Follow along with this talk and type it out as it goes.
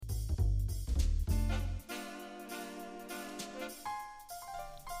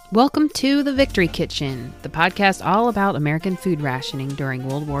Welcome to The Victory Kitchen, the podcast all about American food rationing during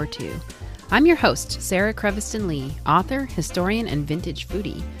World War II. I'm your host, Sarah Creviston Lee, author, historian, and vintage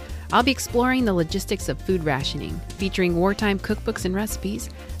foodie. I'll be exploring the logistics of food rationing, featuring wartime cookbooks and recipes,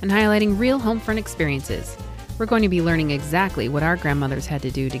 and highlighting real home front experiences. We're going to be learning exactly what our grandmothers had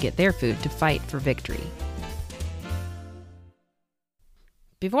to do to get their food to fight for victory.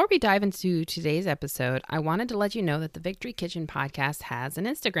 Before we dive into today's episode, I wanted to let you know that the Victory Kitchen podcast has an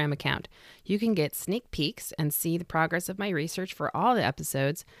Instagram account. You can get sneak peeks and see the progress of my research for all the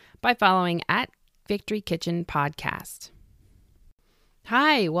episodes by following at Victory Kitchen Podcast.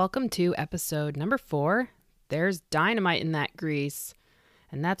 Hi, welcome to episode number 4. There's dynamite in that grease.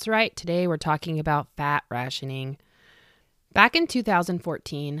 And that's right, today we're talking about fat rationing. Back in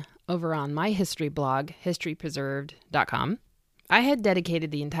 2014, over on my history blog, historypreserved.com, I had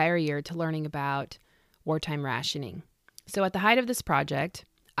dedicated the entire year to learning about wartime rationing. So at the height of this project,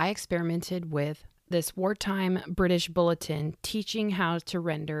 I experimented with this wartime British bulletin teaching how to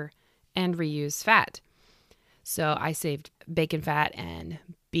render and reuse fat. So I saved bacon fat and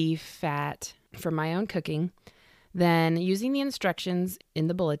beef fat from my own cooking. Then using the instructions in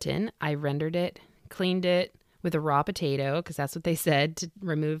the bulletin, I rendered it, cleaned it with a raw potato, because that's what they said, to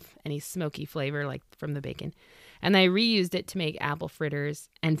remove any smoky flavor like from the bacon. And I reused it to make apple fritters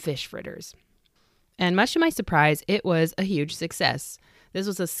and fish fritters. And much to my surprise, it was a huge success. This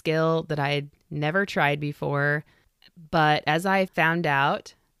was a skill that I had never tried before, but as I found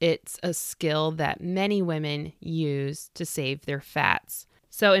out, it's a skill that many women use to save their fats.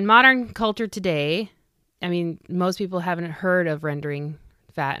 So in modern culture today, most people haven't heard of rendering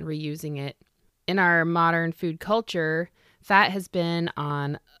fat and reusing it. In our modern food culture, fat has been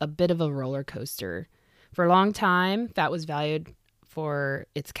on a bit of a roller coaster. For a long time, fat was valued for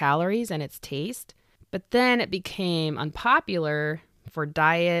its calories and its taste, but then it became unpopular for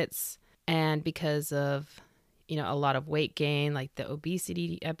diets and because of, a lot of weight gain, like the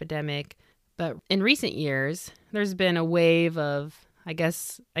obesity epidemic. But in recent years, there's been a wave of, I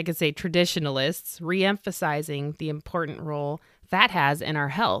guess I could say, traditionalists re-emphasizing the important role fat has in our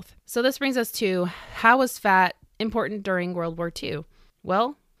health. So this brings us to, how was fat important during World War II?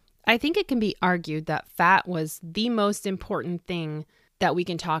 Well, I think it can be argued that fat was the most important thing that we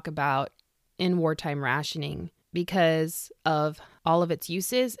can talk about in wartime rationing because of all of its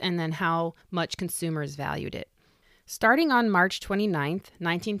uses and then how much consumers valued it. Starting on March 29th,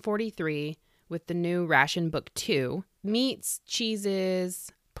 1943, with the new Ration Book 2, meats,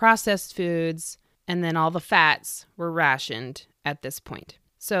 cheeses, processed foods, and then all the fats were rationed at this point.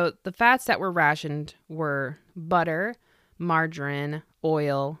 So the fats that were rationed were butter, margarine,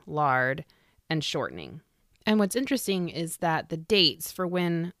 oil, lard, and shortening. And what's interesting is that the dates for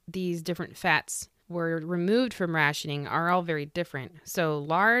when these different fats were removed from rationing are all very different. So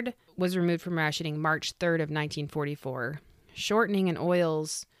lard was removed from rationing March 3rd of 1944. Shortening and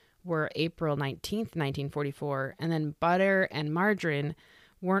oils were April 19th, 1944. And then butter and margarine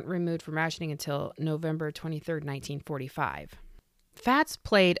weren't removed from rationing until November 23rd, 1945. Fats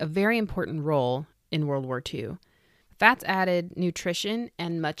played a very important role in World War II. Fats added nutrition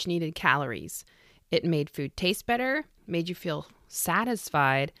and much needed calories. It made food taste better, made you feel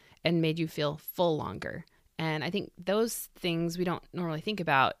satisfied, and made you feel full longer. And I think those things we don't normally think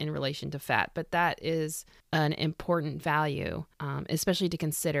about in relation to fat, but that is an important value, especially to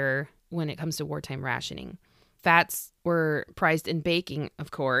consider when it comes to wartime rationing. Fats were prized in baking, of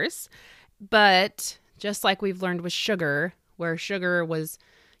course, but just like we've learned with sugar, where sugar was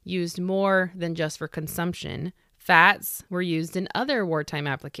used more than just for consumption, fats were used in other wartime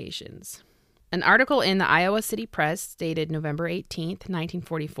applications. An article in the Iowa City Press dated November 18th,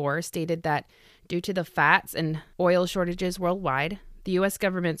 1944, stated that due to the fats and oil shortages worldwide, the U.S.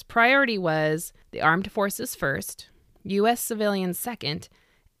 government's priority was the armed forces first, U.S. civilians second,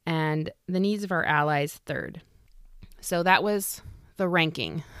 and the needs of our allies third. So that was the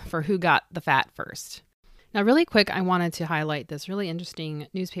ranking for who got the fat first. Now, really quick, I wanted to highlight this really interesting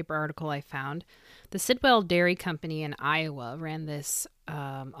newspaper article I found. The Sidwell Dairy Company in Iowa ran this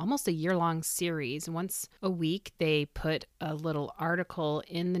almost a year-long series. Once a week, they put a little article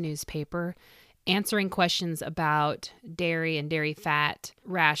in the newspaper answering questions about dairy and dairy fat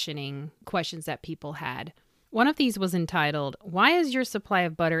rationing, questions that people had. One of these was entitled, "Why is your supply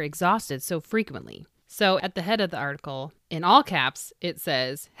of butter exhausted so frequently?" So at the head of the article, in all caps, it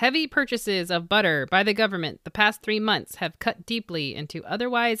says, "Heavy purchases of butter by the government the past 3 months have cut deeply into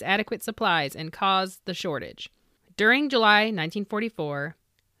otherwise adequate supplies and caused the shortage. During July 1944,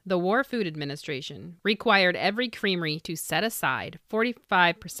 the War Food Administration required every creamery to set aside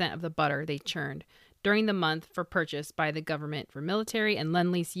 45% of the butter they churned during the month for purchase by the government for military and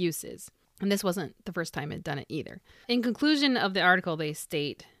lend-lease uses. And this wasn't the first time it had done it either. In conclusion of the article, they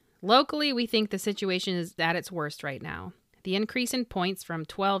state, locally, we think the situation is at its worst right now. The increase in points from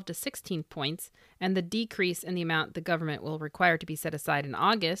 12 to 16 points and the decrease in the amount the government will require to be set aside in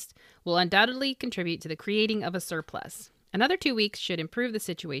August will undoubtedly contribute to the creating of a surplus. Another 2 weeks should improve the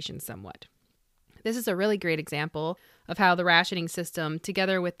situation somewhat. This is a really great example of how the rationing system,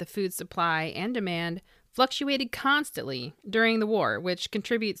 together with the food supply and demand, fluctuated constantly during the war, which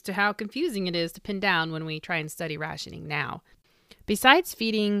contributes to how confusing it is to pin down when we try and study rationing now. Besides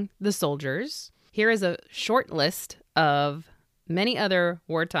feeding the soldiers, here is a short list of many other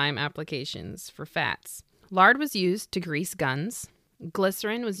wartime applications for fats. Lard was used to grease guns.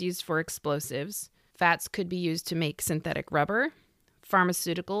 Glycerin was used for explosives. Fats could be used to make synthetic rubber,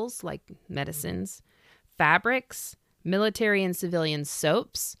 pharmaceuticals like medicines, fabrics, military and civilian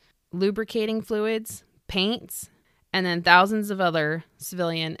soaps, lubricating fluids, paints, and then thousands of other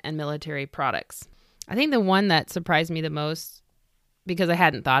civilian and military products. I think the one that surprised me the most, because I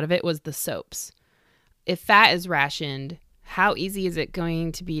hadn't thought of it, was the soaps. If fat is rationed, how easy is it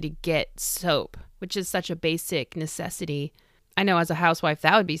going to be to get soap, which is such a basic necessity? I know as a housewife,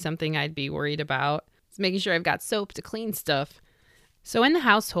 that would be something I'd be worried about. It's making sure I've got soap to clean stuff. So in the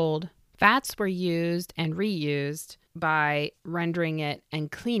household, fats were used and reused by rendering it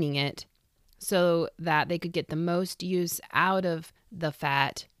and cleaning it so that they could get the most use out of the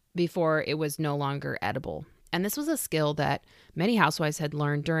fat before it was no longer edible. And this was a skill that many housewives had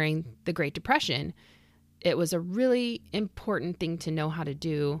learned during the Great Depression. It was a really important thing to know how to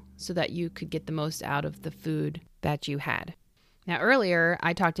do so that you could get the most out of the food that you had. Now, earlier,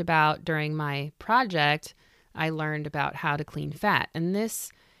 I talked about during my project, I learned about how to clean fat. And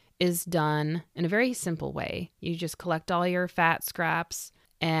this is done in a very simple way. You just collect all your fat scraps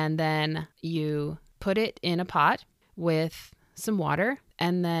and then you put it in a pot with some water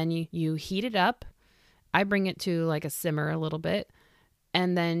and then you heat it up. I bring it to like a simmer a little bit,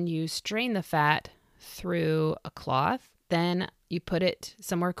 and then you strain the fat through a cloth. Then you put it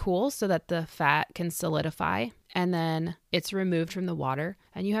somewhere cool so that the fat can solidify, and then it's removed from the water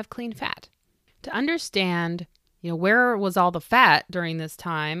and you have clean fat. To understand, where was all the fat during this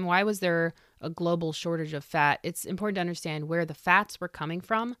time? Why was there a global shortage of fat? It's important to understand where the fats were coming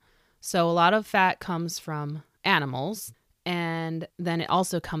from. So a lot of fat comes from animals, and then it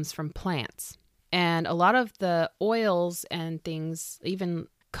also comes from plants. And a lot of the oils and things, even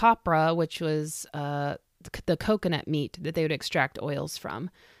copra, which was the coconut meat that they would extract oils from,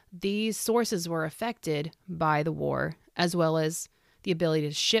 these sources were affected by the war, as well as the ability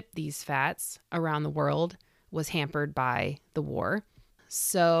to ship these fats around the world was hampered by the war.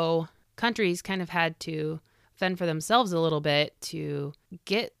 So countries kind of had to fend for themselves a little bit to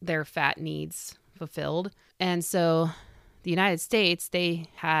get their fat needs fulfilled. And so the United States, they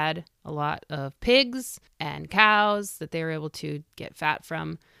had a lot of pigs and cows that they were able to get fat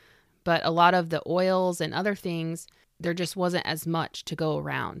from. But a lot of the oils and other things, there just wasn't as much to go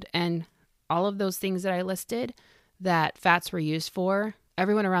around. And all of those things that I listed that fats were used for,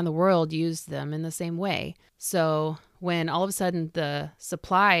 everyone around the world used them in the same way. So when all of a sudden the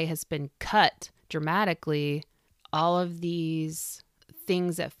supply has been cut dramatically, all of these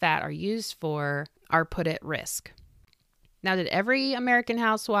things that fat are used for are put at risk. Now, did every American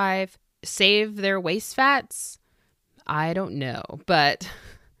housewife save their waste fats? I don't know, but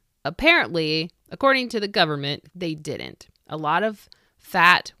apparently, according to the government, they didn't. A lot of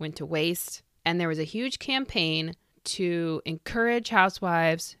fat went to waste, and there was a huge campaign to encourage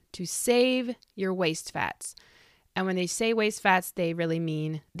housewives to save your waste fats. And when they say waste fats, they really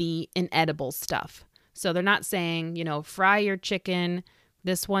mean the inedible stuff. So they're not saying, fry your chicken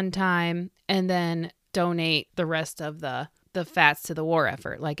this one time and then donate the rest of the fats to the war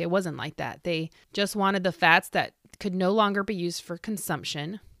effort. Like, it wasn't like that. They just wanted the fats that could no longer be used for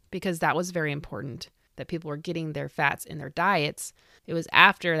consumption, because that was very important, that people were getting their fats in their diets. It was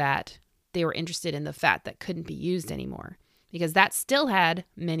after that they were interested in the fat that couldn't be used anymore, because that still had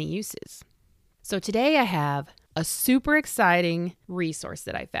many uses. So today I have a super exciting resource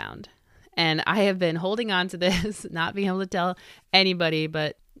that I found. And I have been holding on to this, not being able to tell anybody,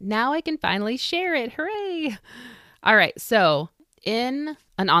 but now I can finally share it. Hooray! All right, so in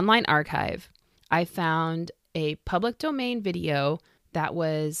an online archive, I found a public domain video that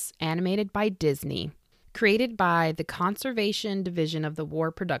was animated by Disney, created by the Conservation Division of the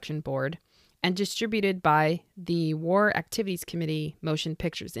War Production Board, and distributed by the War Activities Committee Motion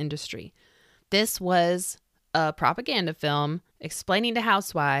Pictures Industry. This was a propaganda film explaining to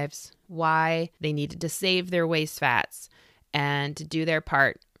housewives why they needed to save their waste fats and to do their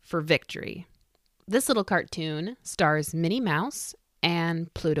part for victory. This little cartoon stars Minnie Mouse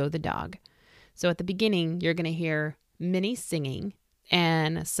and Pluto the dog. So at the beginning, you're going to hear Minnie singing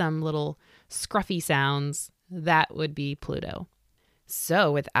and some little scruffy sounds. That would be Pluto.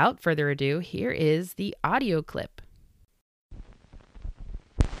 So without further ado, here is the audio clip.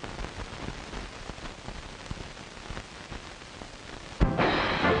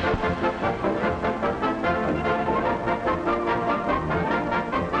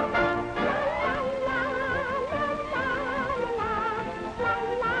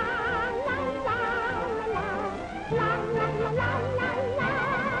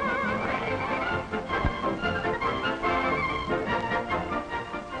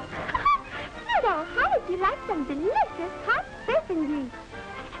 Some delicious hot bacon grease.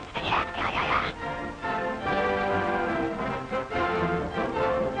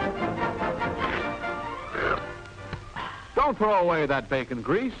 Don't throw away that bacon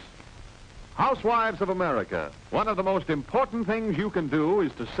grease. Housewives of America, one of the most important things you can do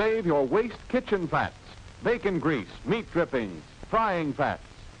is to save your waste kitchen fats, bacon grease, meat drippings, frying fats.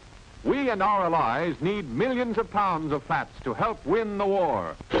 We and our allies need millions of pounds of fats to help win the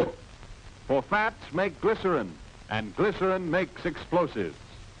war. For fats make glycerin, and glycerin makes explosives.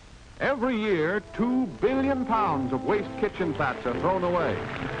 Every year, 2 billion pounds of waste kitchen fats are thrown away.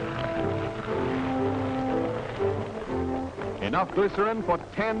 Enough glycerin for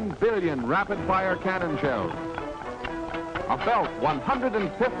 10 billion rapid-fire cannon shells. A belt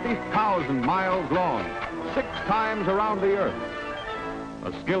 150,000 miles long, 6 times around the earth.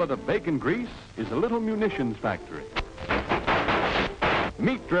 A skillet of bacon grease is a little munitions factory.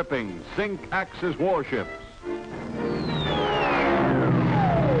 Meat drippings sink Axis warships.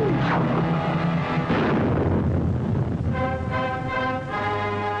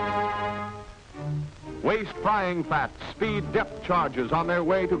 Waste frying fats speed depth charges on their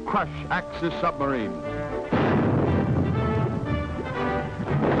way to crush Axis submarines.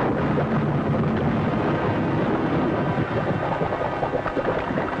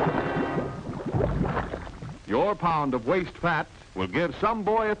 Your pound of waste fat will give some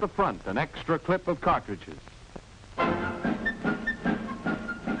boy at the front an extra clip of cartridges. Do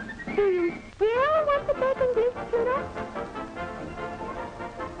you still want the bacon grease, Pluto?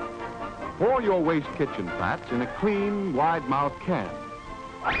 Pour your waste kitchen fats in a clean, wide-mouthed can.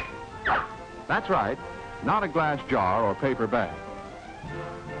 That's right, not a glass jar or paper bag.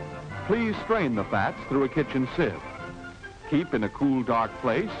 Please strain the fats through a kitchen sieve. Keep in a cool, dark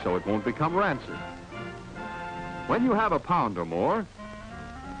place so it won't become rancid. When you have a pound or more,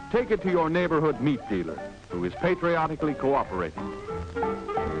 take it to your neighborhood meat dealer, who is patriotically cooperating.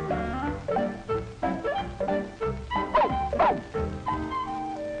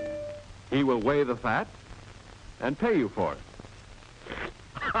 He will weigh the fat and pay you for it.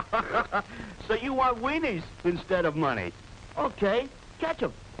 So you want weenies instead of money? Okay, catch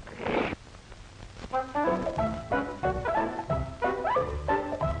 'em.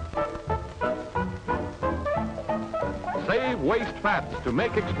 Save waste fats to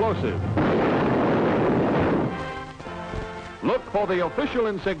make explosives. Look for the official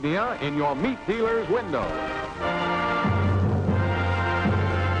insignia in your meat dealer's window.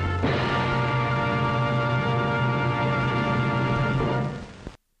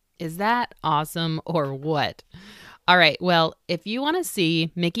 Is that awesome or what? All right, well, if you want to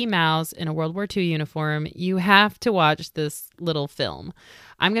see Mickey Mouse in a World War II uniform, you have to watch this little film.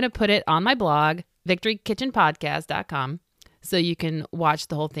 I'm going to put it on my blog, victorykitchenpodcast.com, so you can watch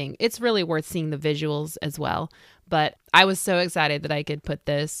the whole thing. It's really worth seeing the visuals as well, but I was so excited that I could put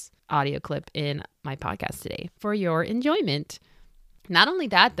this audio clip in my podcast today for your enjoyment. Not only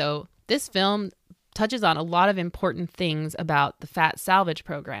that, though, this film touches on a lot of important things about the fat salvage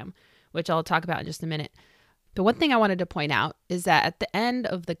program, which I'll talk about in just a minute. But one thing I wanted to point out is that at the end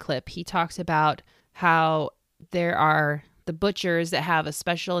of the clip, he talks about how there are the butchers that have a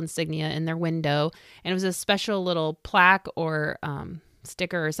special insignia in their window, and it was a special little plaque or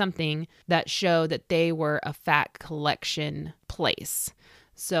sticker or something that showed that they were a fat collection place.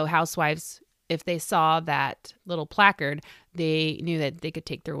 So housewives, if they saw that little placard, they knew that they could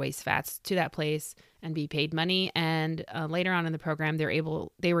take their waste fats to that place and be paid money. And later on in the program,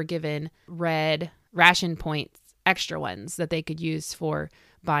 they were given red ration points, extra ones that they could use for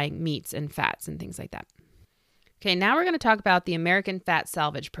buying meats and fats and things like that. Okay, now we're going to talk about the American Fat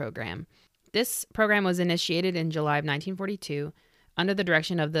Salvage Program. This program was initiated in July of 1942 under the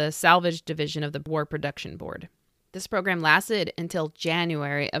direction of the Salvage Division of the War Production Board. This program lasted until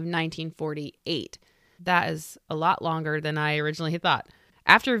January of 1948. That is a lot longer than I originally thought.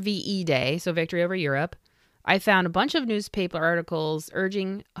 After VE Day, so Victory over Europe, I found a bunch of newspaper articles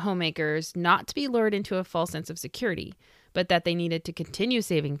urging homemakers not to be lured into a false sense of security, but that they needed to continue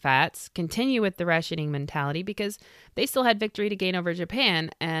saving fats, continue with the rationing mentality because they still had victory to gain over Japan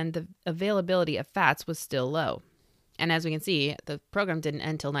and the availability of fats was still low. And as we can see, the program didn't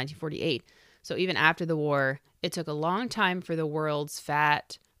end until 1948. So even after the war, it took a long time for the world's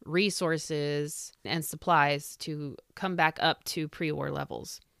fat resources and supplies to come back up to pre-war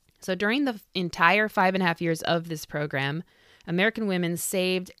levels. So during the entire 5.5 years of this program, American women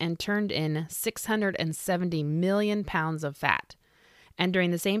saved and turned in 670 million pounds of fat. And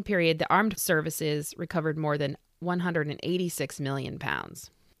during the same period, the armed services recovered more than 186 million pounds.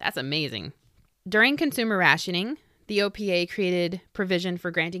 That's amazing. During consumer rationing, the OPA created provision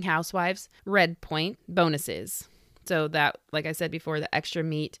for granting housewives red point bonuses. So that, like I said before, the extra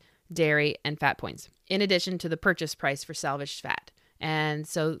meat, dairy, and fat points, in addition to the purchase price for salvaged fat. And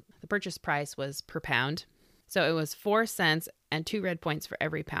so the purchase price was per pound. So it was 4 cents and 2 red points for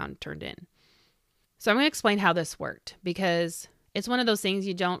every pound turned in. So I'm going to explain how this worked because it's one of those things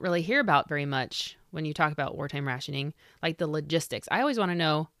you don't really hear about very much when you talk about wartime rationing, like the logistics. I always want to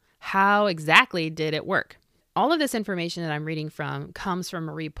know how exactly did it work? All of this information that I'm reading from comes from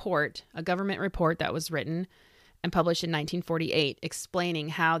a report, a government report that was written and published in 1948 explaining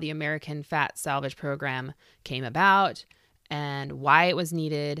how the American Fat Salvage Program came about and why it was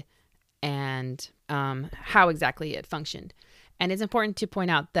needed and how exactly it functioned. And it's important to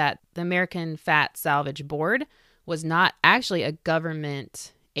point out that the American Fat Salvage Board was not actually a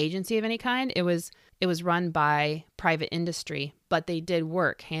government agency of any kind. It was run by private industry, but they did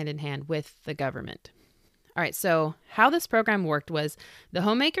work hand in hand with the government. All right, so how this program worked was the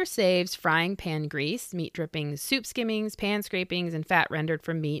homemaker saves frying pan grease, meat drippings, soup skimmings, pan scrapings, and fat rendered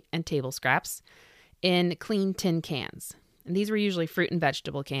from meat and table scraps in clean tin cans. And these were usually fruit and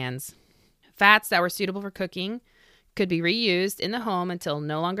vegetable cans. Fats that were suitable for cooking could be reused in the home until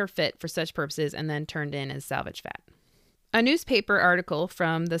no longer fit for such purposes and then turned in as salvage fat. A newspaper article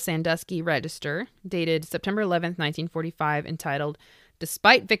from the Sandusky Register, dated September 11th, 1945, entitled,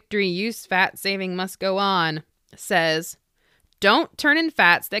 "Despite Victory, Used Fat Saving Must Go On," says, "Don't turn in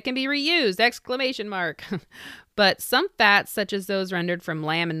fats that can be reused!" But some fats, such as those rendered from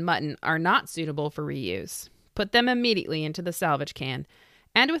lamb and mutton, are not suitable for reuse. Put them immediately into the salvage can.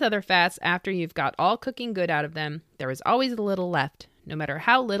 And with other fats, after you've got all cooking good out of them, there is always a little left. No matter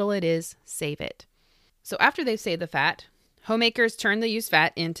how little it is, save it. So after they've saved the fat, homemakers turn the used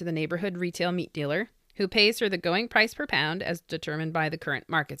fat into the neighborhood retail meat dealer, who pays her the going price per pound as determined by the current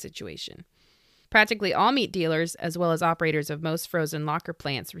market situation. Practically all meat dealers, as well as operators of most frozen locker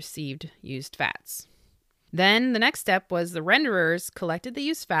plants, received used fats. Then the next step was the renderers collected the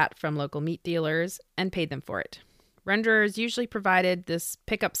used fat from local meat dealers and paid them for it. Renderers usually provided this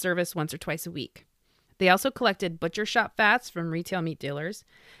pickup service once or twice a week. They also collected butcher shop fats from retail meat dealers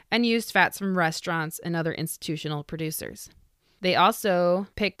and used fats from restaurants and other institutional producers. They also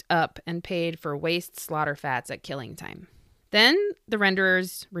picked up and paid for waste slaughter fats at killing time. Then the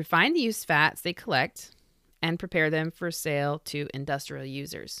renderers refine the used fats they collect and prepare them for sale to industrial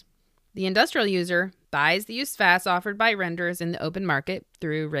users. The industrial user buys the used fats offered by renderers in the open market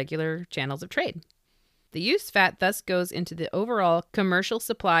through regular channels of trade. The used fat thus goes into the overall commercial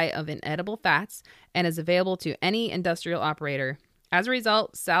supply of inedible fats and is available to any industrial operator. As a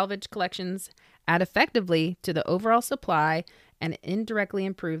result, salvage collections add effectively to the overall supply and indirectly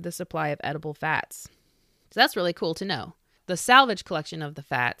improve the supply of edible fats. So that's really cool to know. The salvage collection of the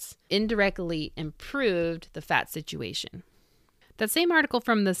fats indirectly improved the fat situation. That same article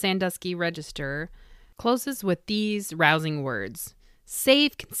from the Sandusky Register closes with these rousing words: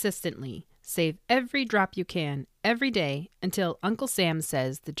 "Save consistently. Save every drop you can, every day, until Uncle Sam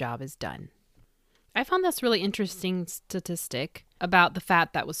says the job is done." I found this really interesting statistic about the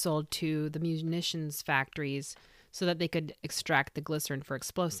fat that was sold to the munitions factories so that they could extract the glycerin for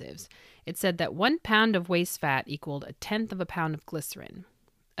explosives. It said that 1 pound of waste fat equaled 1/10 of a pound of glycerin.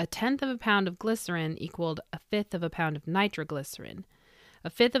 1/10 of a pound of glycerin equaled 1/5 of a pound of nitroglycerin.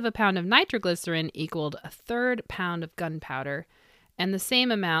 1/5 of a pound of nitroglycerin equaled 1/3 pound of gunpowder, and the same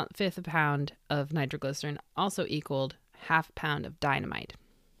amount, 1/5 a pound of nitroglycerin, also equaled 1/2 pound of dynamite.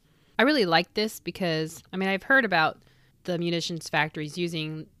 I really like this because, I've heard about the munitions factories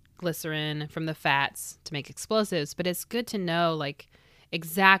using glycerin from the fats to make explosives, but it's good to know,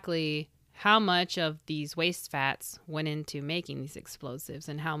 exactly how much of these waste fats went into making these explosives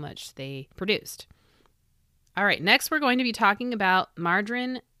and how much they produced. All right, next we're going to be talking about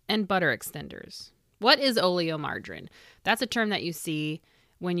margarine and butter extenders. What is oleomargarine? That's a term that you see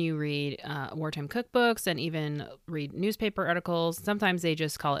when you read wartime cookbooks and even read newspaper articles. Sometimes they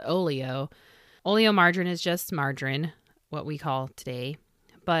just call it oleo. Oleomargarine is just margarine, what we call today,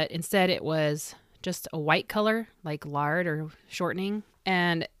 but instead it was just a white color, like lard or shortening,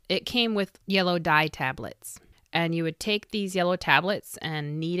 and it came with yellow dye tablets. And you would take these yellow tablets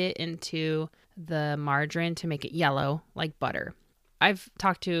and knead it into the margarine to make it yellow, like butter. I've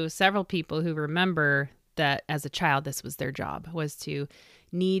talked to several people who remember that as a child, this was their job, was to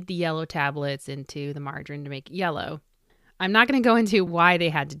knead the yellow tablets into the margarine to make it yellow. I'm not going to go into why they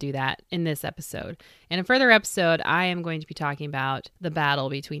had to do that in this episode. In a further episode, I am going to be talking about the battle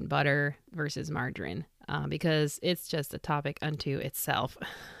between butter versus margarine because it's just a topic unto itself.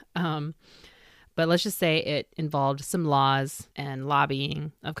 But let's just say it involved some laws and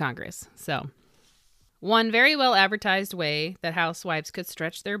lobbying of Congress. So one very well advertised way that housewives could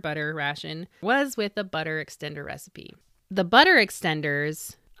stretch their butter ration was with a butter extender recipe. The butter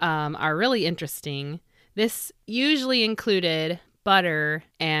extenders are really interesting. This usually included butter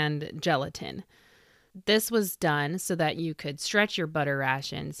and gelatin. This was done so that you could stretch your butter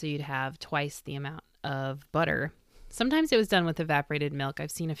ration so you'd have twice the amount of butter. Sometimes it was done with evaporated milk.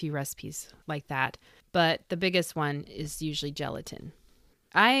 I've seen a few recipes like that, but the biggest one is usually gelatin.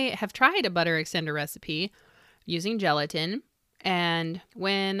 I have tried a butter extender recipe using gelatin, and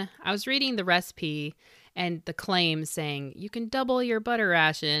when I was reading the recipe and the claim saying you can double your butter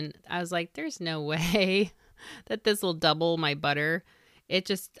ration, I was like, there's no way that this will double my butter. I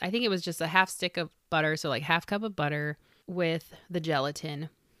think it was just a half stick of butter, so like half cup of butter with the gelatin.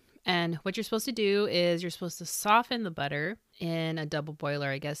 And what you're supposed to do is you're supposed to soften the butter in a double boiler,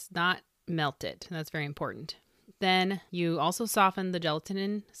 I guess, not melt it. That's very important. Then you also soften the gelatin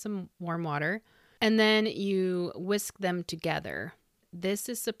in some warm water, and then you whisk them together. This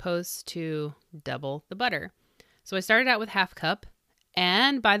is supposed to double the butter. So I started out with half cup,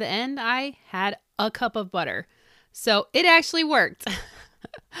 and by the end, I had a cup of butter. So it actually worked.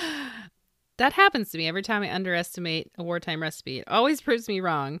 That happens to me every time I underestimate a wartime recipe. It always proves me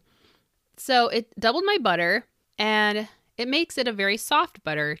wrong. So it doubled my butter, and it makes it a very soft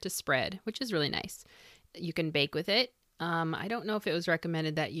butter to spread, which is really nice. You can bake with it. I don't know if it was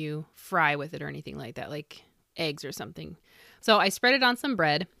recommended that you fry with it or anything like that, like eggs or something. So I spread it on some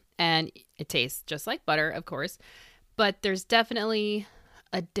bread, and it tastes just like butter, of course, but there's definitely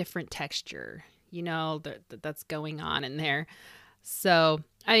a different texture, that's going on in there. So,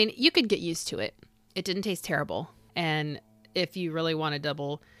 I mean, you could get used to it. It didn't taste terrible. And if you really want to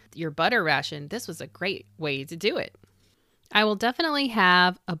double your butter ration, this was a great way to do it. I will definitely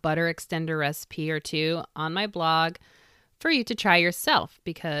have a butter extender recipe or two on my blog for you to try yourself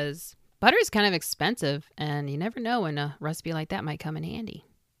because butter is kind of expensive and you never know when a recipe like that might come in handy.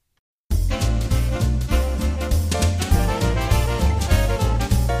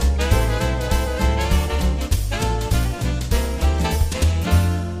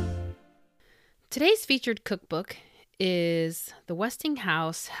 Today's featured cookbook is the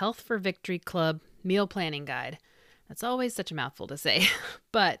Westinghouse Health for Victory Club Meal Planning Guide. That's always such a mouthful to say,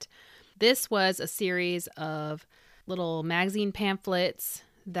 but this was a series of little magazine pamphlets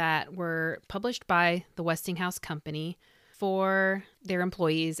that were published by the Westinghouse Company for their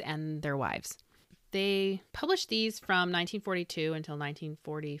employees and their wives. They published these from 1942 until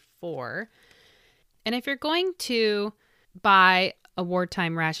 1944. And if you're going to buy a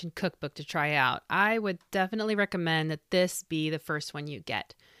wartime ration cookbook to try out, I would definitely recommend that this be the first one you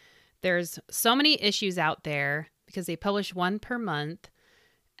get. There's so many issues out there because they publish one per month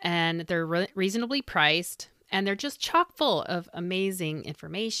and they're reasonably priced and they're just chock full of amazing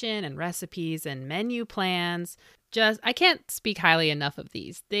information and recipes and menu plans. I can't speak highly enough of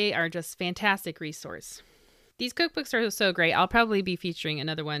these. They are just fantastic resource. These cookbooks are so great. I'll probably be featuring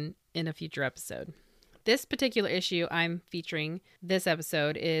another one in a future episode. This particular issue I'm featuring this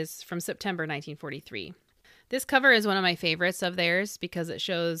episode is from September 1943. This cover is one of my favorites of theirs because it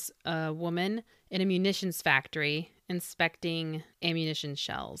shows a woman in a munitions factory inspecting ammunition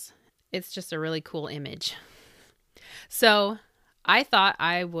shells. It's just a really cool image. So I thought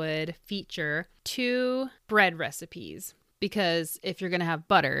I would feature 2 bread recipes because if you're going to have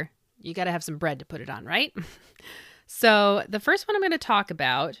butter, you got to have some bread to put it on, right? So the first one I'm going to talk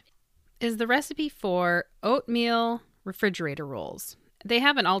about is the recipe for oatmeal refrigerator rolls. They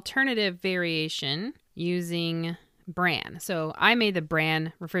have an alternative variation using bran. So I made the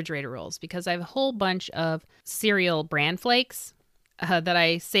bran refrigerator rolls because I have a whole bunch of cereal bran flakes that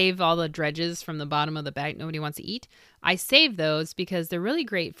I save all the dredges from the bottom of the bag nobody wants to eat. I save those because they're really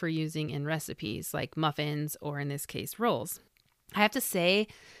great for using in recipes like muffins or in this case rolls. I have to say,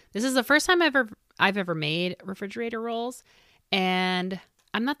 this is the first time I've ever made refrigerator rolls, and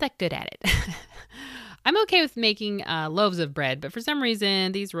I'm not that good at it. I'm okay with making loaves of bread, but for some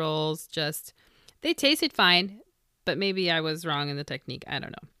reason, these rolls just They tasted fine, but maybe I was wrong in the technique. I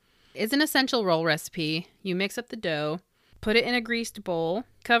don't know. It's an essential roll recipe. You mix up the dough, put it in a greased bowl,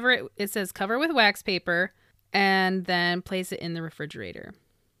 cover it. It says cover with wax paper, and then place it in the refrigerator.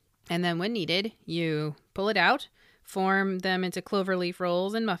 And then when needed, you pull it out, form them into cloverleaf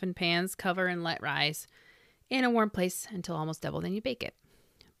rolls and muffin pans, cover and let rise in a warm place until almost double, then you bake it.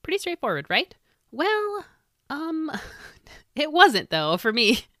 Pretty straightforward, right? Well, it wasn't though for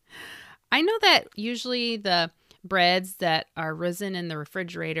me. I know that usually the breads that are risen in the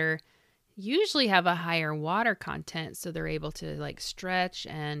refrigerator usually have a higher water content, so they're able to like stretch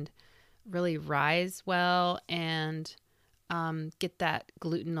and really rise well and get that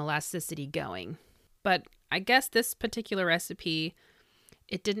gluten elasticity going. But I guess this particular recipe,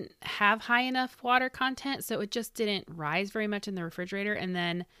 it didn't have high enough water content, so it just didn't rise very much in the refrigerator, and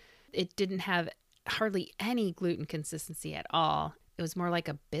then it didn't have hardly any gluten consistency at all. It was more like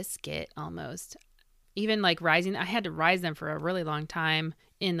a biscuit almost. Even like rising, I had to rise them for a really long time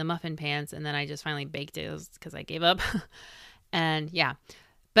in the muffin pans, and then I just finally baked it because I gave up. And yeah,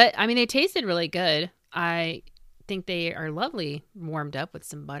 but I mean, they tasted really good. I think they are lovely warmed up with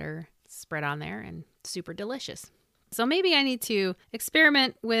some butter spread on there and super delicious. So maybe I need to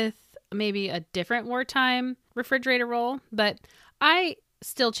experiment with maybe a different wartime refrigerator roll, but I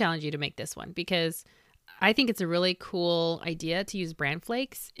still challenge you to make this one because I think it's a really cool idea to use bran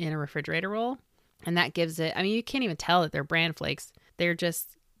flakes in a refrigerator roll. And that gives it, I mean, you can't even tell that they're bran flakes. It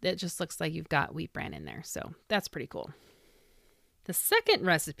just looks like you've got wheat bran in there. So that's pretty cool. The second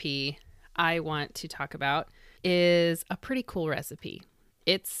recipe I want to talk about is a pretty cool recipe.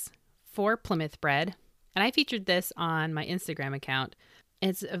 It's for Plymouth bread. And I featured this on my Instagram account.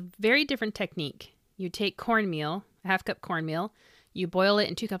 It's a very different technique. You take cornmeal, a half cup cornmeal, you boil it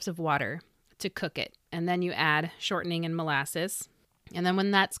in 2 cups of water to cook it. And then you add shortening and molasses. And then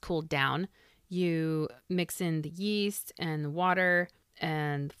when that's cooled down, you mix in the yeast and the water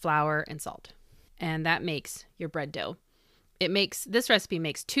and flour and salt. And that makes your bread dough. This recipe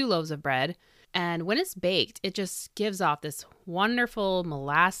makes 2 loaves of bread. And when it's baked, it just gives off this wonderful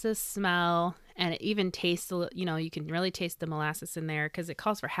molasses smell. And it even tastes, you can really taste the molasses in there because it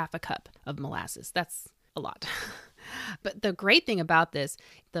calls for half a cup of molasses. That's a lot. But the great thing about this,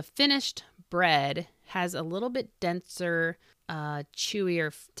 the finished bread has a little bit denser,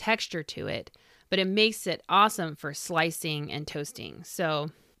 chewier texture to it, but it makes it awesome for slicing and toasting.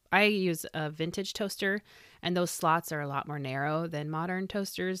 So I use a vintage toaster, and those slots are a lot more narrow than modern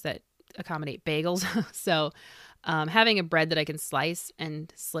toasters that accommodate bagels. So having a bread that I can slice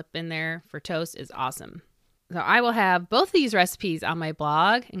and slip in there for toast is awesome. So I will have both of these recipes on my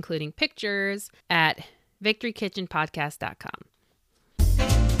blog, including pictures, at victorykitchenpodcast.com.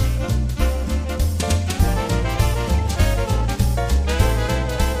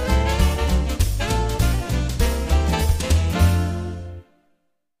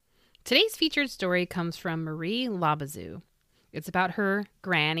 Today's featured story comes from Marie Labazou. It's about her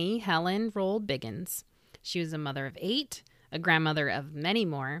granny, Helen Roll Biggins. She was a mother of 8, a grandmother of many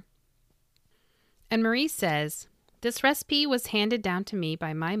more. And Marie says, "This recipe was handed down to me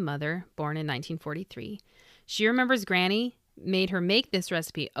by my mother, born in 1943. She remembers Granny made her make this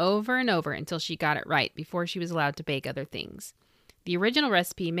recipe over and over until she got it right before she was allowed to bake other things. The original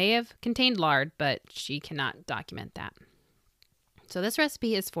recipe may have contained lard, but she cannot document that." So this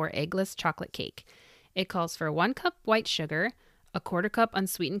recipe is for eggless chocolate cake. It calls for 1 cup white sugar, a 1/4 cup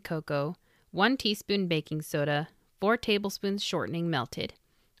unsweetened cocoa, 1 teaspoon baking soda, 4 tablespoons shortening melted,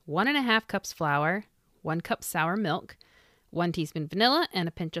 1.5 cups flour, 1 cup sour milk, 1 teaspoon vanilla, and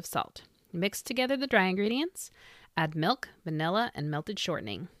a pinch of salt. Mix together the dry ingredients, add milk, vanilla, and melted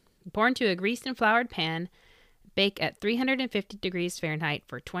shortening. Pour into a greased and floured pan. Bake at 350 degrees Fahrenheit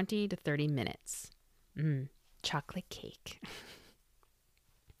for 20 to 30 minutes. Chocolate cake.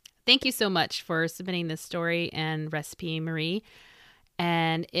 Thank you so much for submitting this story and recipe, Marie.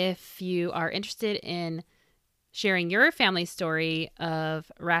 And if you are interested in sharing your family story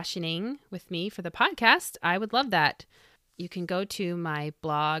of rationing with me for the podcast, I would love that. You can go to my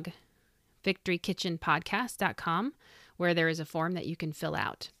blog, victorykitchenpodcast.com, where there is a form that you can fill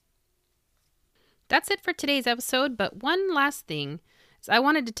out. That's it for today's episode, but one last thing is I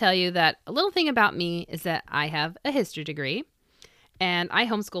wanted to tell you that a little thing about me is that I have a history degree, and I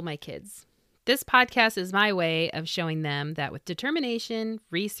homeschool my kids. This podcast is my way of showing them that with determination,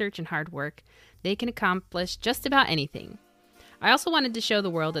 research, and hard work, they can accomplish just about anything. I also wanted to show the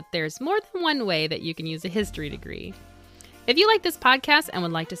world that there's more than one way that you can use a history degree. If you like this podcast and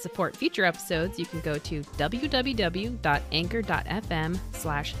would like to support future episodes, you can go to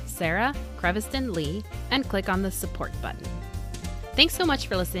www.anchor.fm/Sarah Creviston Lee and click on the support button. Thanks so much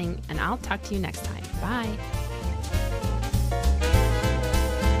for listening, and I'll talk to you next time. Bye.